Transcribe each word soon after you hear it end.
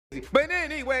But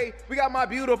anyway, we got my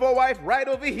beautiful wife right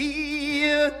over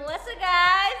here. What's up,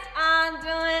 guys? I'm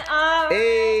doing all right.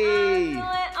 Hey. I'm doing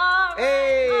all right.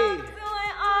 Hey. I'm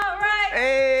doing all right.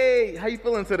 Hey, how you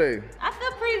feeling today? I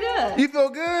feel pretty good. You feel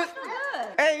good? I feel good.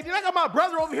 Hey, dude, I got my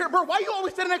brother over here, bro. Why you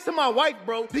always sitting next to my wife,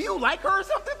 bro? Do you like her or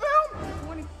something, fam?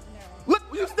 Look,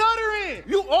 you stuttering.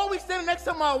 You always sitting next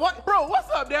to my wife. Bro, what's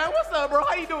up, Dad? What's up, bro?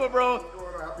 How you doing, bro?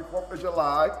 Happy 4th of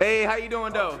July. Hey, how you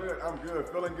doing, though? I'm good.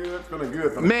 Feeling good. Feeling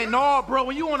good. Man, no, bro.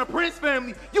 When you on a Prince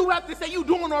family, you have to say you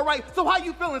doing all right. So how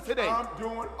you feeling today? I'm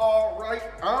doing all right.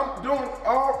 I'm doing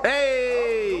all right.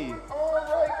 Hey. All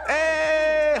right.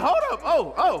 Hey, hold up.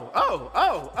 Oh.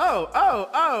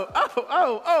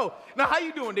 Now, how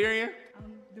you doing, Darion?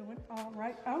 I'm doing all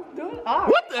right. I'm doing all right.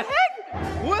 What the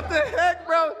heck? What the heck,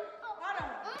 bro?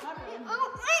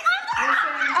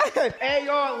 Hey,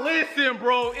 y'all, listen,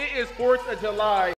 bro. It is 4th of July.